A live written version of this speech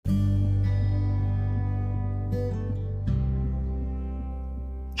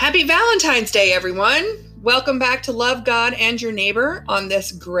Happy Valentine's Day, everyone. Welcome back to Love God and Your Neighbor on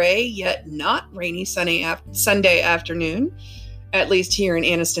this gray yet not rainy Sunday afternoon, at least here in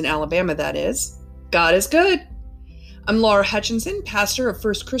Anniston, Alabama, that is. God is good. I'm Laura Hutchinson, pastor of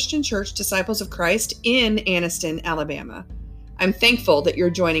First Christian Church Disciples of Christ in Anniston, Alabama. I'm thankful that you're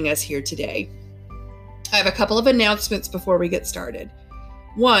joining us here today. I have a couple of announcements before we get started.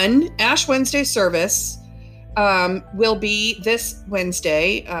 One, Ash Wednesday service will be this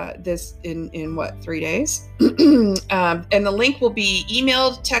Wednesday, in 3 days? And the link will be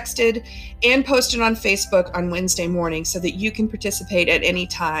emailed, texted, and posted on Facebook on Wednesday morning so that you can participate at any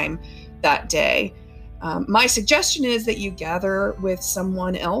time that day. My suggestion is that you gather with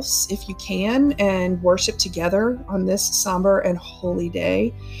someone else if you can and worship together on this somber and holy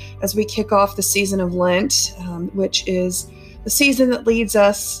day as we kick off the season of Lent, which is the season that leads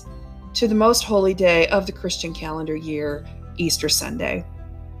us to the most holy day of the Christian calendar year, Easter Sunday.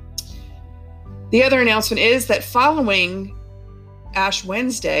 The other announcement is that following Ash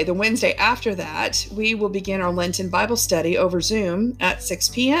Wednesday, the Wednesday after that, we will begin our Lenten Bible study over Zoom at 6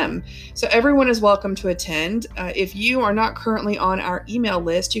 p.m. So everyone is welcome to attend. If you are not currently on our email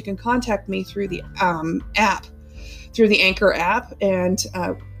list, you can contact me through the app, through the Anchor app, and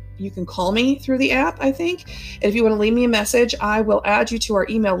you can call me through the app, I think. And if you want to leave me a message, I will add you to our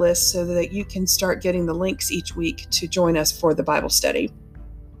email list so that you can start getting the links each week to join us for the Bible study.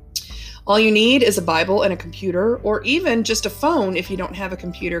 All you need is a Bible and a computer, or even just a phone if you don't have a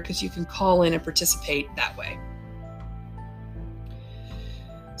computer, because you can call in and participate that way.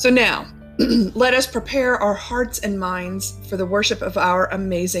 So now, let us prepare our hearts and minds for the worship of our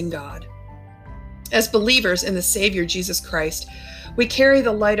amazing God. As believers in the Savior Jesus Christ, we carry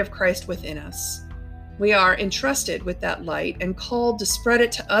the light of Christ within us. We are entrusted with that light and called to spread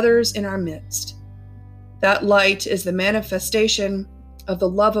it to others in our midst. That light is the manifestation of the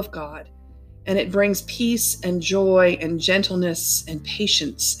love of God, and it brings peace and joy and gentleness and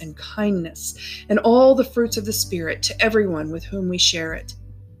patience and kindness and all the fruits of the Spirit to everyone with whom we share it.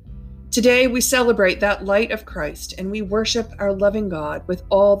 Today we celebrate that light of Christ, and we worship our loving God with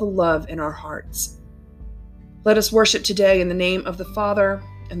all the love in our hearts. Let us worship today in the name of the Father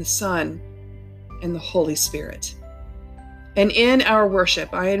and the Son and the Holy Spirit. And in our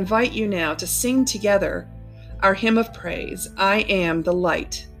worship, I invite you now to sing together our hymn of praise, I Am the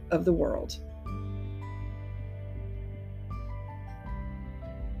Light of the World.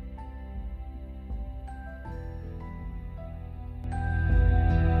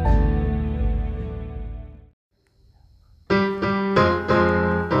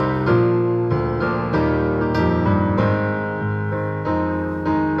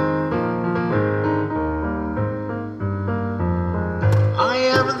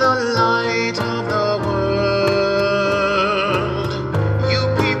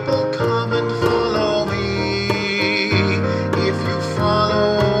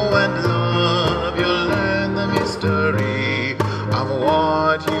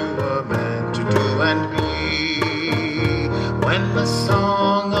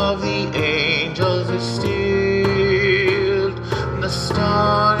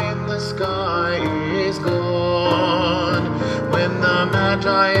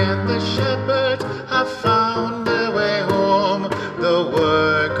 And the shepherds have found their way home. The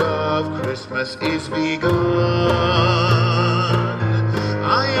work of Christmas is begun.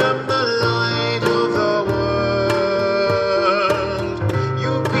 I am the light of the world.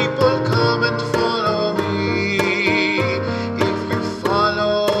 You people come and follow me. If you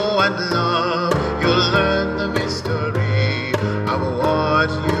follow and love, you'll learn the mystery of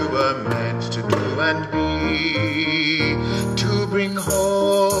what you were meant to do and be. To bring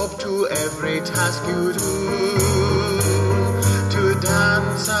hope to every task you do, to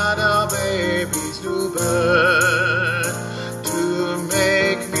dance at a baby's new birth, to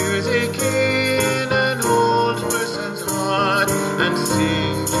make music in an old person's heart, and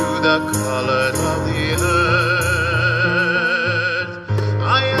sing to the colors of the earth.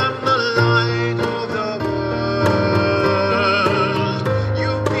 I am the light of the world.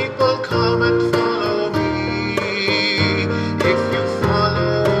 You people come and follow me. If you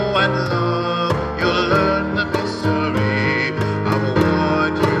follow and love, you'll learn the mystery of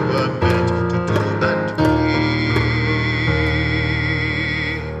what you were meant to do and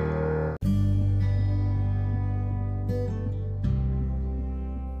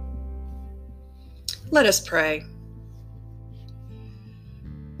Let us pray.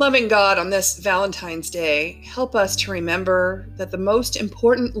 Loving God, on this Valentine's Day, help us to remember that the most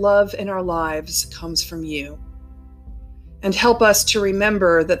important love in our lives comes from you. And help us to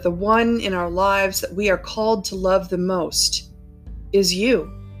remember that the one in our lives that we are called to love the most is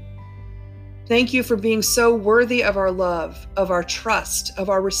you. Thank you for being so worthy of our love, of our trust, of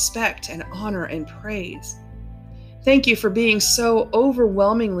our respect and honor and praise. Thank you for being so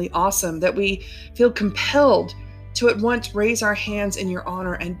overwhelmingly awesome that we feel compelled to at once raise our hands in your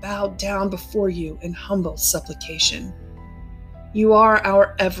honor and bow down before you in humble supplication. You are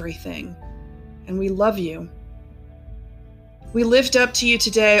our everything, and we love you. We lift up to you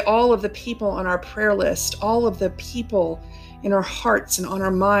today all of the people on our prayer list, all of the people in our hearts and on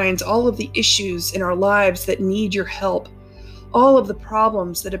our minds, all of the issues in our lives that need your help, all of the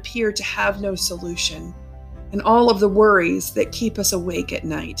problems that appear to have no solution, and all of the worries that keep us awake at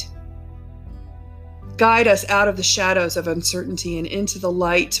night. Guide us out of the shadows of uncertainty and into the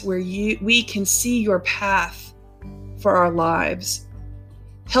light where we can see your path for our lives.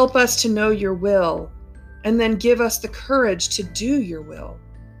 Help us to know your will, and then give us the courage to do your will.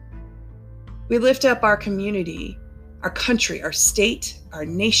 We lift up our community, our country, our state, our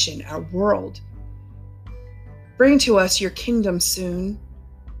nation, our world. Bring to us your kingdom soon.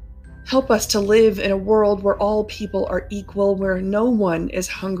 Help us to live in a world where all people are equal, where no one is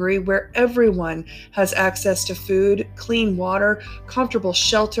hungry, where everyone has access to food, clean water, comfortable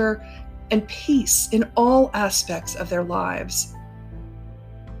shelter, and peace in all aspects of their lives.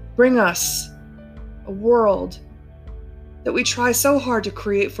 Bring us a world that we try so hard to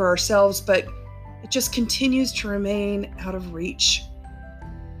create for ourselves, but it just continues to remain out of reach.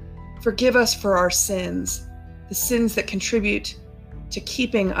 Forgive us for our sins, the sins that contribute to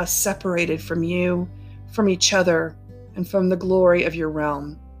keeping us separated from you, from each other, and from the glory of your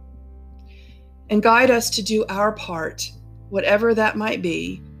realm. And guide us to do our part, whatever that might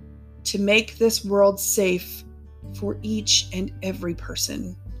be, to make this world safe for each and every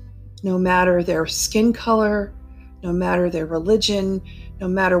person, no matter their skin color, no matter their religion, no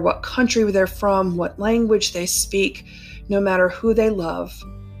matter what country they're from, what language they speak, no matter who they love.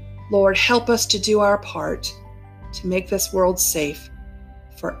 Lord, help us to do our part to make this world safe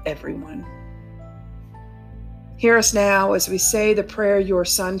for everyone. Hear us now as we say the prayer your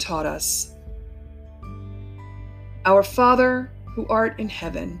Son taught us. Our Father, who art in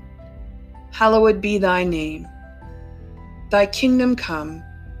heaven, hallowed be thy name. Thy kingdom come,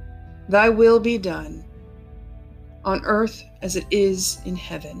 thy will be done, on earth as it is in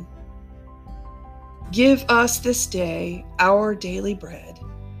heaven. Give us this day our daily bread,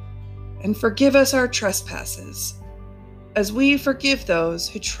 and forgive us our trespasses, as we forgive those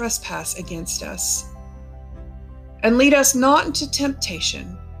who trespass against us. And lead us not into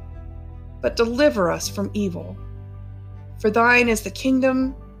temptation, but deliver us from evil. For thine is the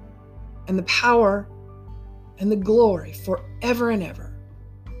kingdom, and the power, and the glory forever and ever.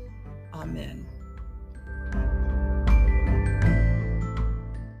 Amen.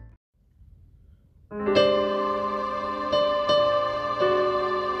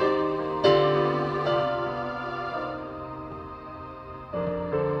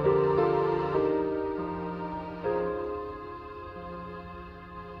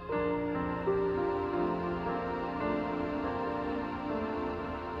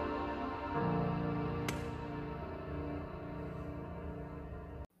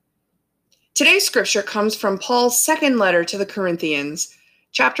 Today's scripture comes from Paul's second letter to the Corinthians,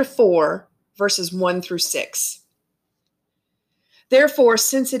 chapter 4, verses 1 through 6. Therefore,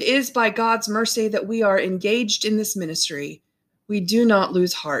 since it is by God's mercy that we are engaged in this ministry, we do not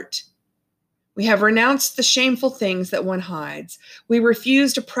lose heart. We have renounced the shameful things that one hides. We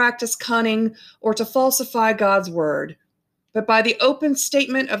refuse to practice cunning or to falsify God's word. But by the open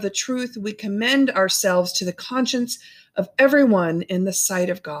statement of the truth, we commend ourselves to the conscience of everyone in the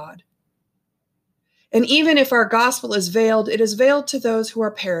sight of God. And even if our gospel is veiled, it is veiled to those who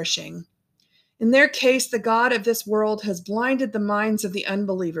are perishing. In their case, the God of this world has blinded the minds of the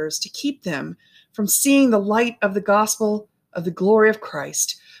unbelievers to keep them from seeing the light of the gospel of the glory of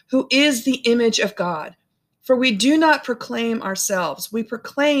Christ, who is the image of God. For we do not proclaim ourselves. We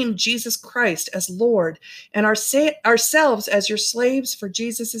proclaim Jesus Christ as Lord, and ourselves as your slaves for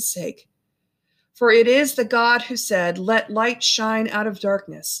Jesus' sake. For it is the God who said, "Let light shine out of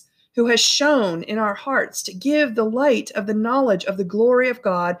darkness," who has shone in our hearts to give the light of the knowledge of the glory of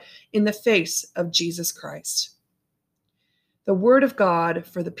God in the face of Jesus Christ. The word of God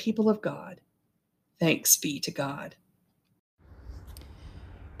for the people of God. Thanks be to God.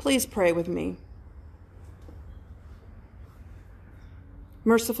 Please pray with me.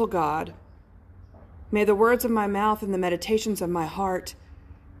 Merciful God, may the words of my mouth and the meditations of my heart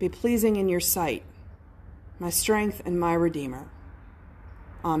be pleasing in your sight, my strength and my Redeemer.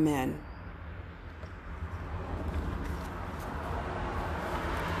 Amen.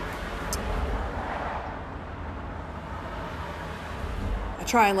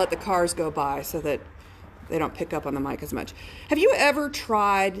 try and let the cars go by so that they don't pick up on the mic as much. Have you ever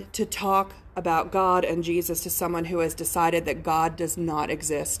tried to talk about God and Jesus to someone who has decided that God does not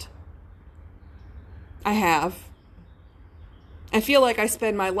exist? I have. I feel like I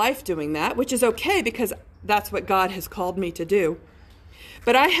spend my life doing that, which is okay because that's what God has called me to do.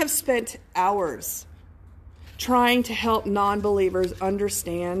 But I have spent hours trying to help non-believers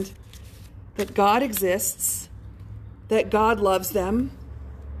understand that God exists, that God loves them,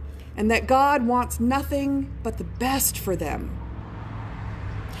 and that God wants nothing but the best for them.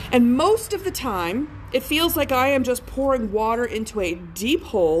 And most of the time, it feels like I am just pouring water into a deep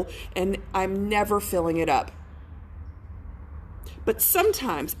hole and I'm never filling it up. But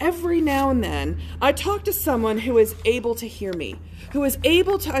sometimes, every now and then, I talk to someone who is able to hear me, who is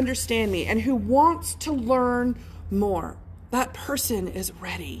able to understand me, and who wants to learn more. That person is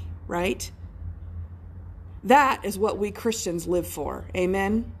ready, right? That is what we Christians live for.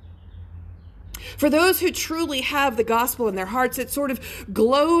 Amen? For those who truly have the gospel in their hearts, it sort of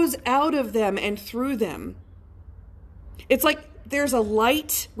glows out of them and through them. It's like there's a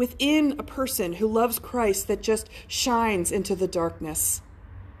light within a person who loves Christ that just shines into the darkness.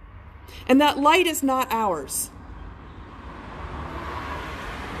 And that light is not ours.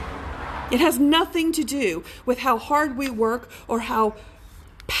 It has nothing to do with how hard we work or how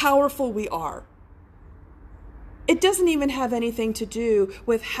powerful we are. It doesn't even have anything to do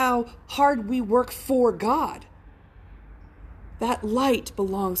with how hard we work for God. That light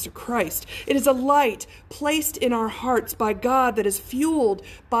belongs to Christ. It is a light placed in our hearts by God that is fueled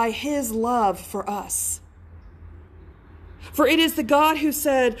by His love for us. For it is the God who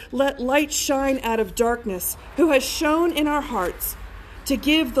said, "Let light shine out of darkness," who has shone in our hearts to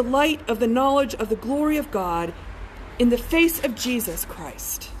give the light of the knowledge of the glory of God in the face of Jesus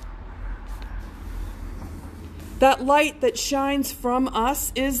Christ. That light that shines from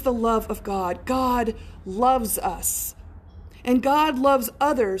us is the love of God. God loves us. And God loves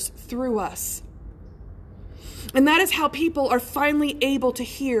others through us. And that is how people are finally able to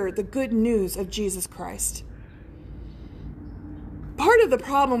hear the good news of Jesus Christ. Part of the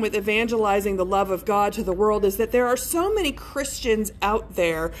problem with evangelizing the love of God to the world is that there are so many Christians out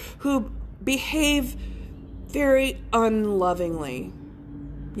there who behave very unlovingly,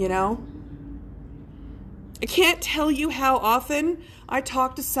 you know? I can't tell you how often I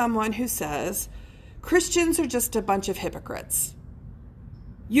talk to someone who says, Christians are just a bunch of hypocrites.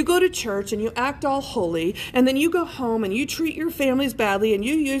 You go to church and you act all holy, and then you go home and you treat your families badly and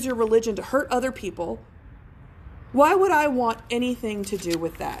you use your religion to hurt other people. Why would I want anything to do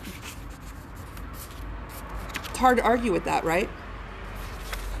with that? It's hard to argue with that, right?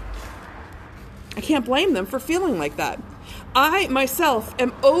 I can't blame them for feeling like that. I, myself,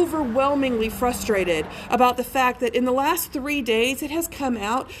 am overwhelmingly frustrated about the fact that in the last 3 days, it has come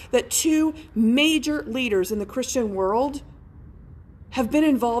out that 2 major leaders in the Christian world have been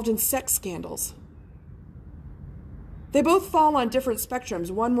involved in sex scandals. They both fall on different spectrums,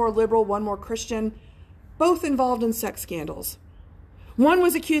 one more liberal, one more Christian, both involved in sex scandals. One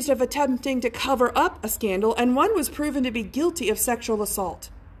was accused of attempting to cover up a scandal, and one was proven to be guilty of sexual assault,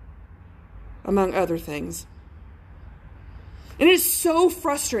 among other things. And it is so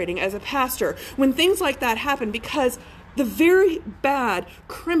frustrating as a pastor when things like that happen, because the very bad,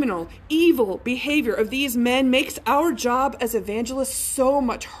 criminal, evil behavior of these men makes our job as evangelists so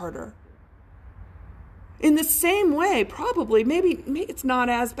much harder. In the same way, probably, maybe it's not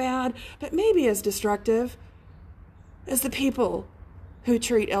as bad, but maybe as destructive as the people who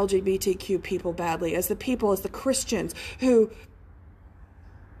treat LGBTQ people badly, as the Christians who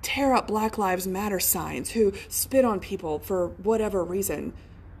tear up Black Lives Matter signs, who spit on people for whatever reason.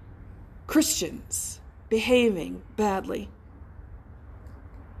 Christians behaving badly.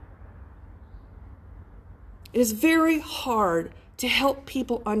 It is very hard to help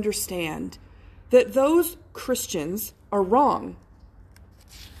people understand that those Christians are wrong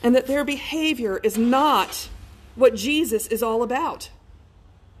and that their behavior is not what Jesus is all about.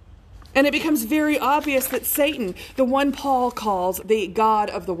 And it becomes very obvious that Satan, the one Paul calls the God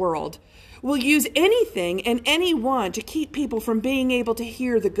of the world, will use anything and anyone to keep people from being able to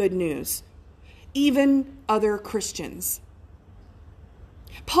hear the good news, even other Christians.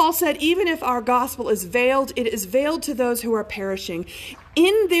 Paul said, even if our gospel is veiled, it is veiled to those who are perishing.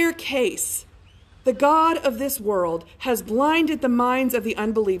 In their case, the God of this world has blinded the minds of the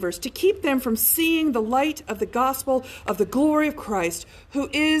unbelievers to keep them from seeing the light of the gospel of the glory of Christ, who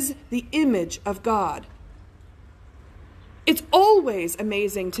is the image of God. It's always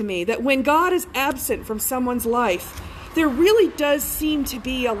amazing to me that when God is absent from someone's life, there really does seem to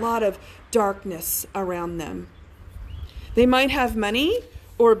be a lot of darkness around them. They might have money,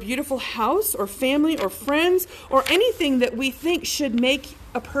 or a beautiful house or family or friends or anything that we think should make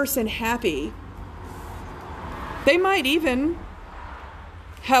a person happy. They might even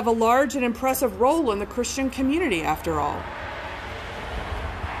have a large and impressive role in the Christian community, after all.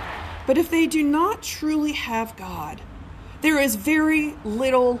 But if they do not truly have God, there is very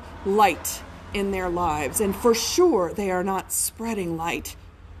little light in their lives, and for sure they are not spreading light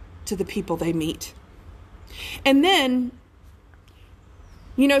to the people they meet. And then,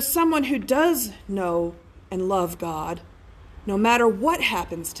 someone who does know and love God, no matter what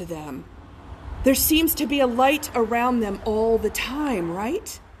happens to them, there seems to be a light around them all the time,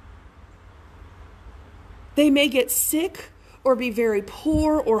 right? They may get sick or be very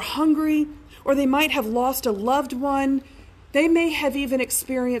poor or hungry, or they might have lost a loved one. They may have even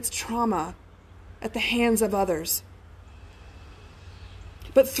experienced trauma at the hands of others.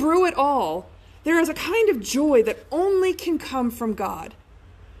 But through it all, there is a kind of joy that only can come from God.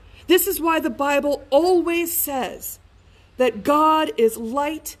 This is why the Bible always says that God is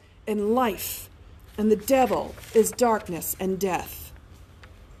light and life, and the devil is darkness and death.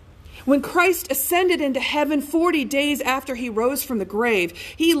 When Christ ascended into heaven 40 days after he rose from the grave,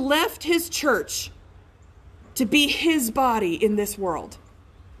 he left his church to be his body in this world.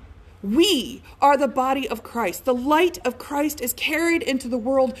 We are the body of Christ. The light of Christ is carried into the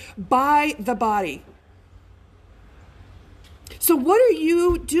world by the body. So what are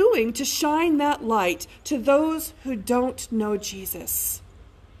you doing to shine that light to those who don't know Jesus?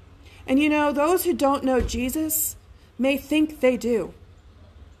 And those who don't know Jesus may think they do.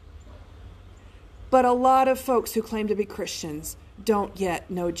 But a lot of folks who claim to be Christians don't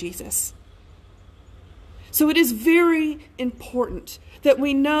yet know Jesus. So it is very important that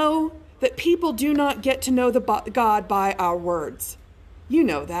we know that people do not get to know God by our words. You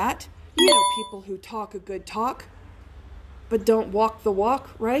know that. You know people who talk a good talk, but don't walk the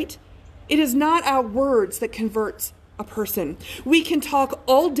walk, right? It is not our words that converts a person. We can talk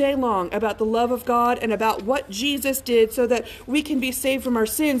all day long about the love of God and about what Jesus did so that we can be saved from our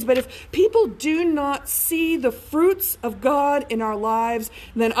sins. But if people do not see the fruits of God in our lives,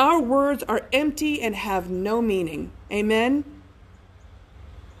 then our words are empty and have no meaning. Amen?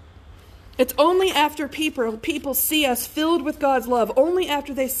 It's only after people see us filled with God's love, only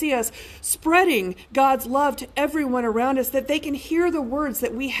after they see us spreading God's love to everyone around us, that they can hear the words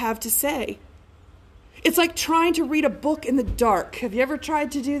that we have to say. It's like trying to read a book in the dark. Have you ever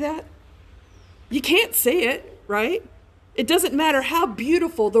tried to do that? You can't see it, right? It doesn't matter how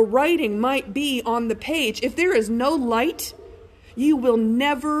beautiful the writing might be on the page. If there is no light, you will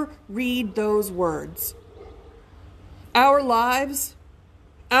never read those words. Our lives,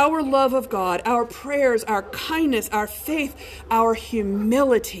 our love of God, our prayers, our kindness, our faith, our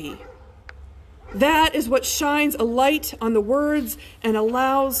humility, that is what shines a light on the words and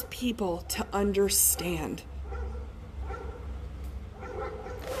allows people to understand.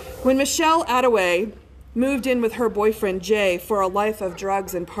 When Michelle Attaway moved in with her boyfriend Jay for a life of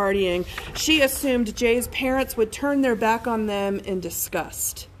drugs and partying, she assumed Jay's parents would turn their back on them in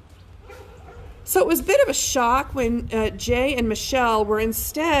disgust. So it was a bit of a shock when Jay and Michelle were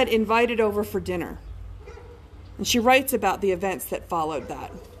instead invited over for dinner. And she writes about the events that followed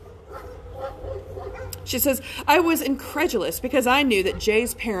that. She says, I was incredulous because I knew that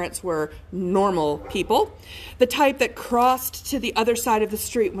Jay's parents were normal people, the type that crossed to the other side of the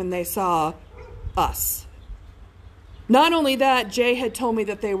street when they saw us. Not only that, Jay had told me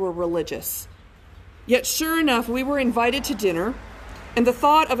that they were religious. Yet sure enough, we were invited to dinner, and the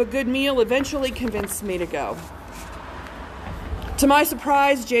thought of a good meal eventually convinced me to go. To my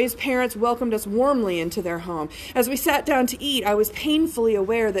surprise, Jay's parents welcomed us warmly into their home. As we sat down to eat, I was painfully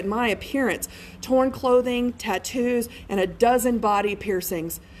aware that my appearance, torn clothing, tattoos, and a dozen body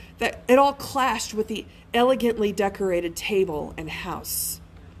piercings, that it all clashed with the elegantly decorated table and house.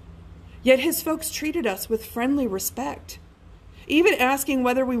 Yet his folks treated us with friendly respect, even asking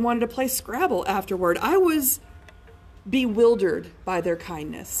whether we wanted to play Scrabble afterward. I was bewildered by their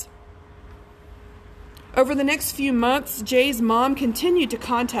kindness. Over the next few months, Jay's mom continued to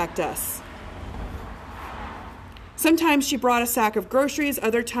contact us. Sometimes she brought a sack of groceries.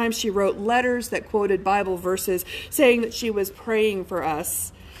 Other times she wrote letters that quoted Bible verses saying that she was praying for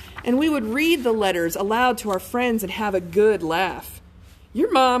us. And we would read the letters aloud to our friends and have a good laugh. Your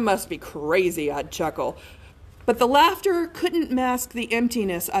mom must be crazy, I'd chuckle. But the laughter couldn't mask the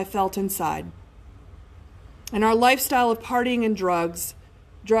emptiness I felt inside. And our lifestyle of partying and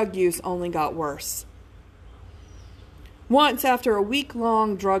drug use only got worse. Once, after a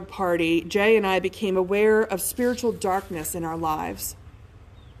week-long drug party, Jay and I became aware of spiritual darkness in our lives.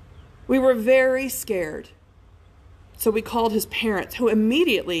 We were very scared. So we called his parents, who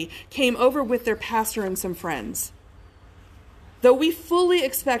immediately came over with their pastor and some friends. Though we fully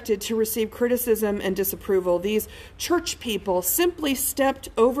expected to receive criticism and disapproval, these church people simply stepped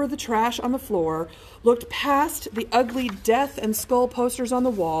over the trash on the floor, looked past the ugly death and skull posters on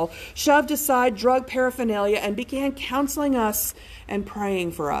the wall, shoved aside drug paraphernalia, and began counseling us and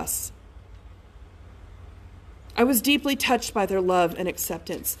praying for us. I was deeply touched by their love and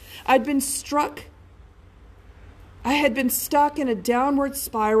acceptance. I had been stuck in a downward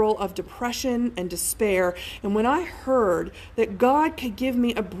spiral of depression and despair, and when I heard that God could give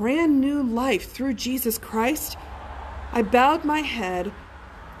me a brand new life through Jesus Christ, I bowed my head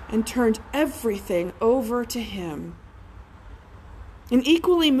and turned everything over to him. And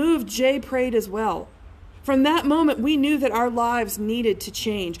equally moved, Jay prayed as well. From that moment, we knew that our lives needed to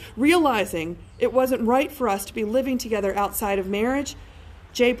change. Realizing it wasn't right for us to be living together outside of marriage,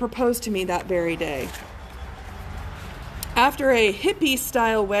 Jay proposed to me that very day. After a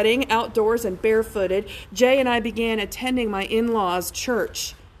hippie-style wedding, outdoors and barefooted, Jay and I began attending my in-laws'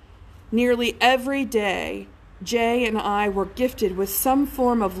 church. Nearly every day, Jay and I were gifted with some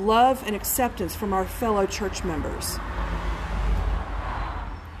form of love and acceptance from our fellow church members.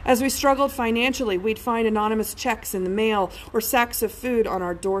 As we struggled financially, we'd find anonymous checks in the mail or sacks of food on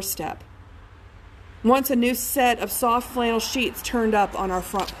our doorstep. Once a new set of soft flannel sheets turned up on our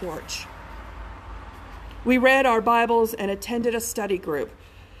front porch. We read our Bibles and attended a study group.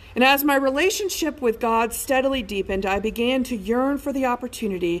 And as my relationship with God steadily deepened, I began to yearn for the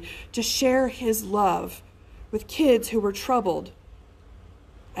opportunity to share his love with kids who were troubled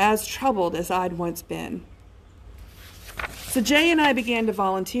as I'd once been. So Jay and I began to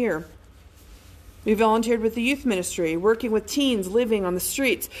volunteer. We volunteered with the youth ministry, working with teens living on the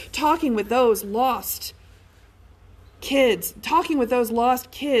streets, talking with those lost kids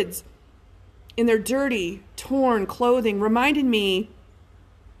in their dirty, torn clothing, reminded me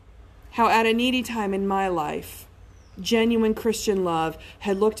how at a needy time in my life, genuine Christian love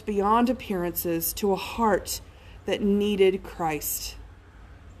had looked beyond appearances to a heart that needed Christ.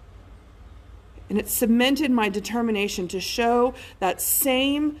 And it cemented my determination to show that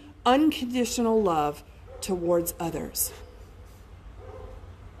same unconditional love towards others.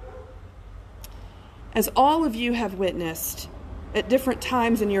 As all of you have witnessed at different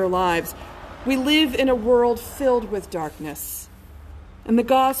times in your lives, we live in a world filled with darkness, and the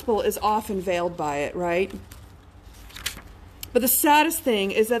gospel is often veiled by it, right? But the saddest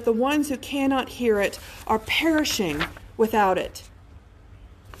thing is that the ones who cannot hear it are perishing without it.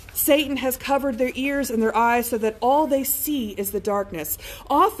 Satan has covered their ears and their eyes so that all they see is the darkness,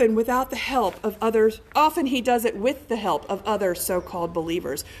 often without the help of others. Often he does it with the help of other so-called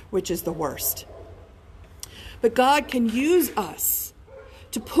believers, which is the worst. But God can use us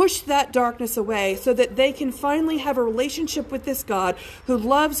to push that darkness away so that they can finally have a relationship with this God who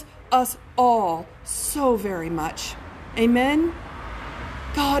loves us all so very much. Amen?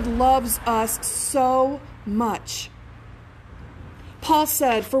 God loves us so much. Paul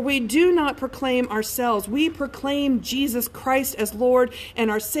said, "For we do not proclaim ourselves. We proclaim Jesus Christ as Lord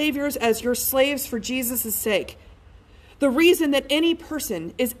and our Saviors as your slaves for Jesus' sake." The reason that any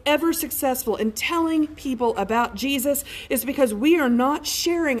person is ever successful in telling people about Jesus is because we are not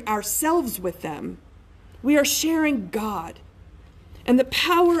sharing ourselves with them. We are sharing God. And the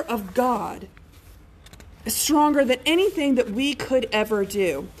power of God is stronger than anything that we could ever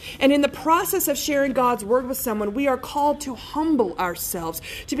do. And in the process of sharing God's word with someone, we are called to humble ourselves,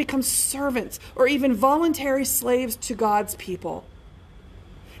 to become servants or even voluntary slaves to God's people.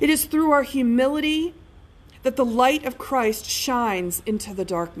 It is through our humility that the light of Christ shines into the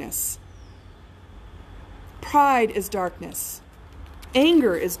darkness. Pride is darkness.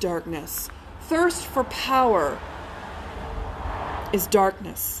 Anger is darkness. Thirst for power is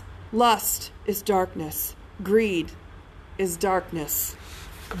darkness. Lust is darkness. Greed is darkness.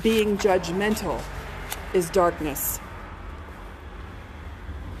 Being judgmental is darkness.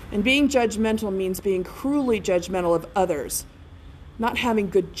 And being judgmental means being cruelly judgmental of others, not having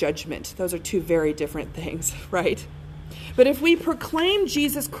good judgment. Those are two very different things, right? But if we proclaim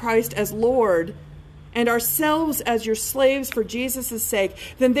Jesus Christ as Lord and ourselves as your slaves for Jesus' sake,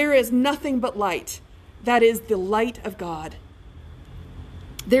 then there is nothing but light. That is the light of God.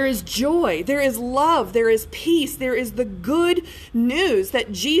 There is joy, there is love, there is peace, there is the good news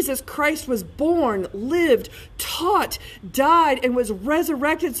that Jesus Christ was born, lived, taught, died, and was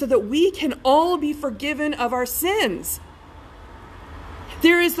resurrected so that we can all be forgiven of our sins.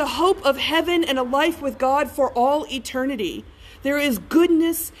 There is the hope of heaven and a life with God for all eternity. There is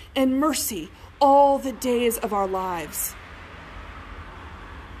goodness and mercy all the days of our lives.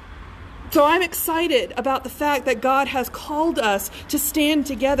 So I'm excited about the fact that God has called us to stand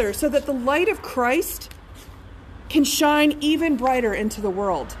together so that the light of Christ can shine even brighter into the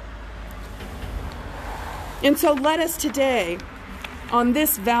world. And so let us today, on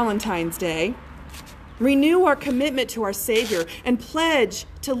this Valentine's Day, renew our commitment to our Savior and pledge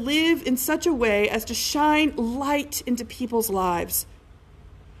to live in such a way as to shine light into people's lives.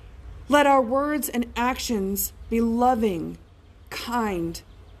 Let our words and actions be loving, kind,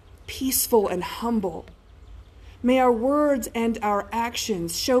 peaceful, and humble. May our words and our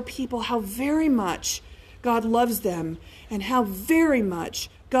actions show people how very much God loves them and how very much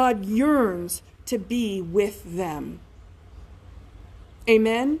God yearns to be with them.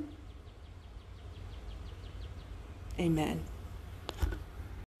 Amen. Amen.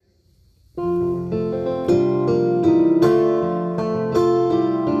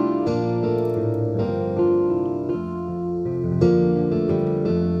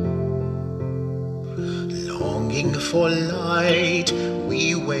 Longing for light,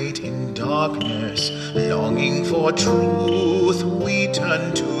 we wait in darkness. Longing for truth, we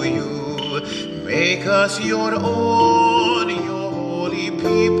turn to you. Make us your own, your holy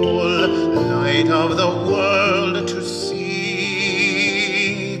people, light of the world to see.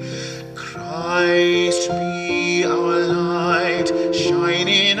 Christ be our light, shine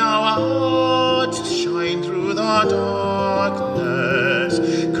in our hearts, shine through the darkness.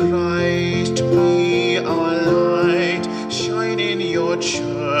 Christ be our light, shine in your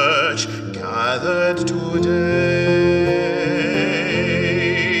church, gathered today.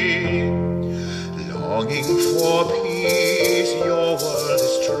 Longing for peace, your world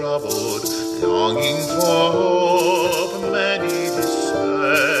is troubled. Longing for hope, many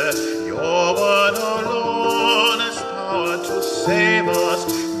despair. Your word alone has power to save us.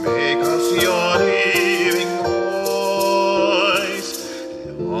 Make us your living voice.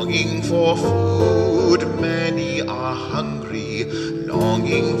 Longing for food, many are hungry.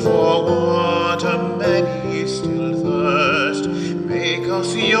 Longing for water, many still thirst. Make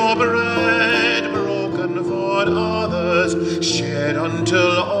us your bread, broken for others, shared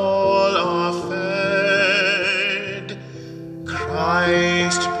until all are fed.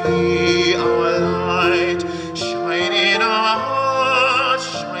 Christ be our light, shine in our hearts,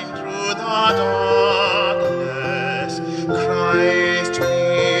 shine through the darkness. Christ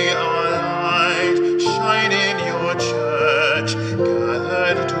be our light, shine in your church,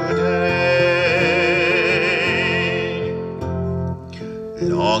 gathered today.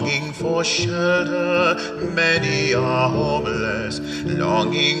 Longing for shelter, many are homeless.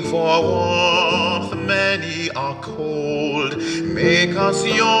 Longing for warmth, many are cold. Make us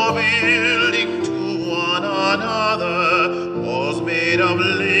your building to one another, walls made of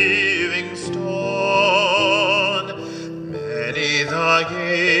living stone. Many the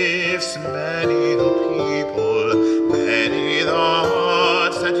gifts, many the people, many the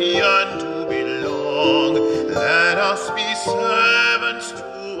hearts that yearn to belong. Let us be servants to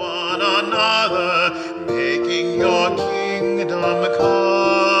one another, making your kingdom come.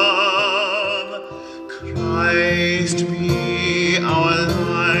 Christ be our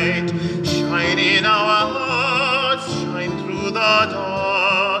light, shine in our hearts, shine through the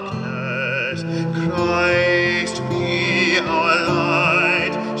darkness. Christ be our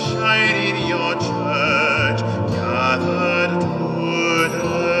light, shine in your church, gathered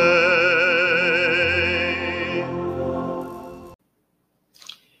today.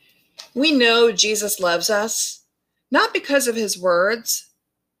 We know Jesus loves us, not because of his words,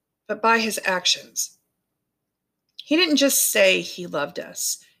 but by his actions. He didn't just say he loved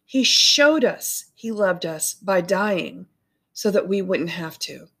us. He showed us he loved us by dying so that we wouldn't have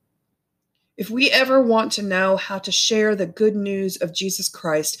to. If we ever want to know how to share the good news of Jesus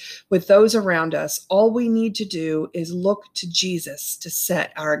Christ with those around us, all we need to do is look to Jesus to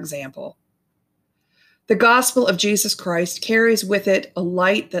set our example. The gospel of Jesus Christ carries with it a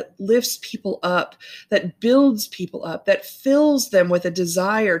light that lifts people up, that builds people up, that fills them with a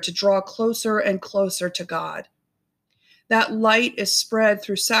desire to draw closer and closer to God. That light is spread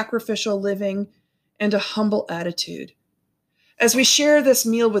through sacrificial living and a humble attitude. As we share this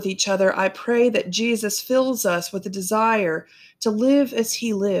meal with each other, I pray that Jesus fills us with a desire to live as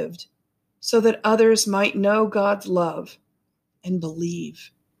he lived, so that others might know God's love and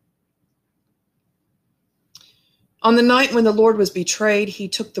believe. On the night when the Lord was betrayed, he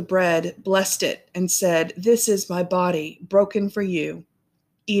took the bread, blessed it, and said, "This is my body, broken for you.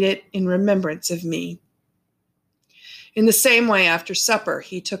 Eat it in remembrance of me." In the same way, after supper,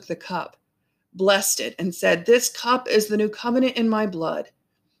 he took the cup, blessed it, and said, "This cup is the new covenant in my blood.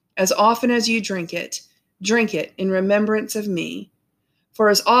 As often as you drink it in remembrance of me. For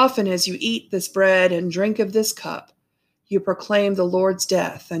as often as you eat this bread and drink of this cup, you proclaim the Lord's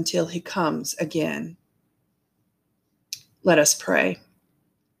death until he comes again. Let us pray.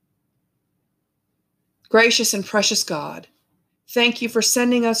 Gracious and precious God, thank you for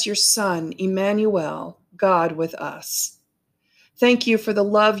sending us your Son, Emmanuel, God with us. Thank you for the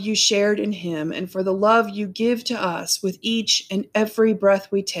love you shared in him and for the love you give to us with each and every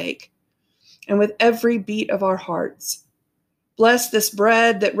breath we take and with every beat of our hearts. Bless this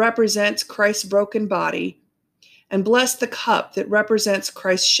bread that represents Christ's broken body, and bless the cup that represents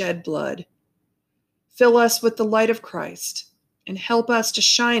Christ's shed blood. Fill us with the light of Christ, and help us to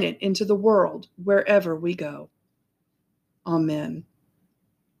shine it into the world wherever we go. Amen.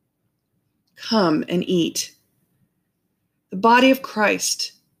 Come and eat. The body of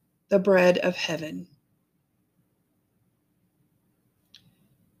Christ, the bread of heaven.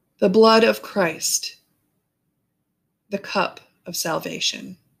 The blood of Christ, the cup of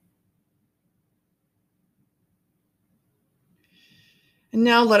salvation. And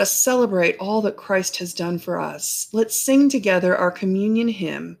now let us celebrate all that Christ has done for us. Let's sing together our communion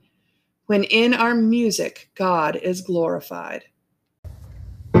hymn, When in Our Music God is Glorified.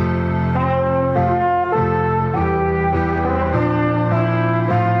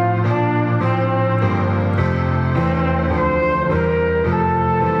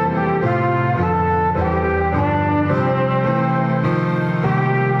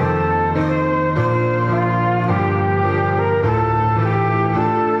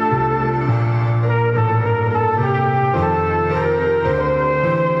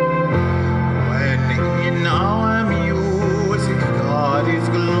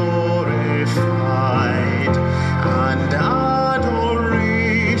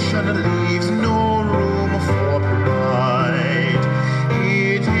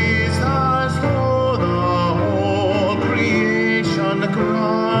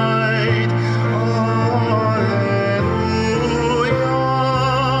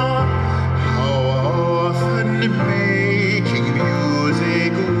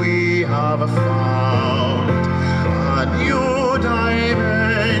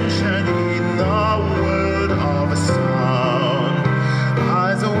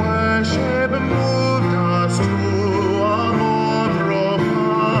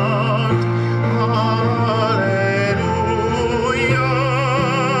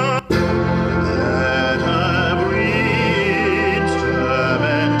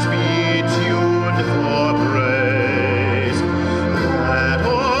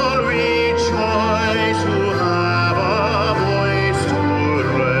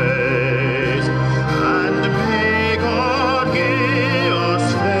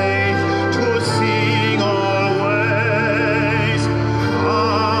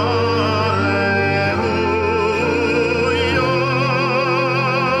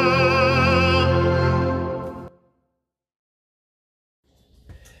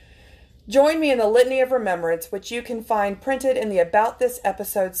 Join me in the Litany of Remembrance, which you can find printed in the About This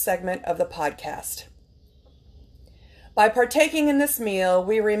Episode segment of the podcast. By partaking in this meal,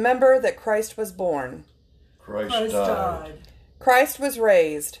 we remember that Christ was born. Christ died. Christ was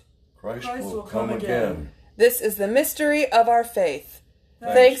raised. Christ will come again. This is the mystery of our faith.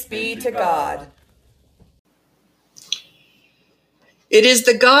 Thanks be to God. It is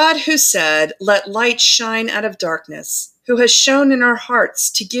the God who said, "Let light shine out of darkness," who has shone in our hearts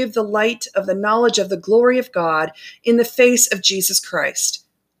to give the light of the knowledge of the glory of God in the face of Jesus Christ.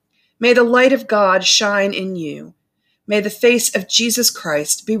 May the light of God shine in you. May the face of Jesus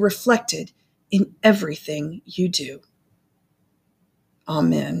Christ be reflected in everything you do.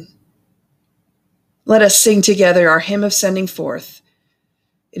 Amen. Let us sing together our hymn of sending forth.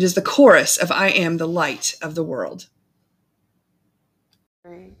 It is the chorus of I Am the Light of the World.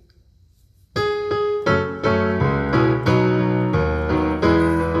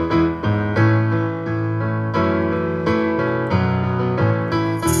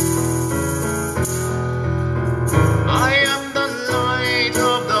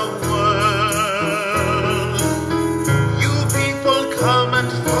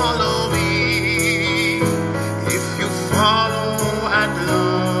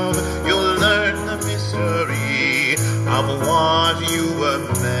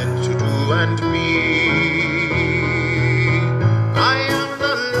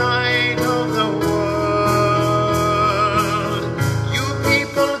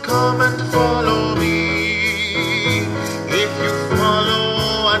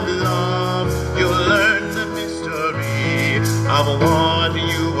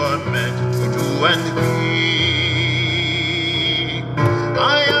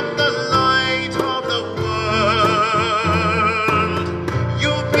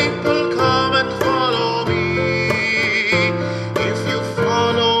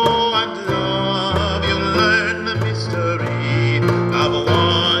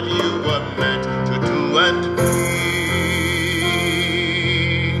 and me.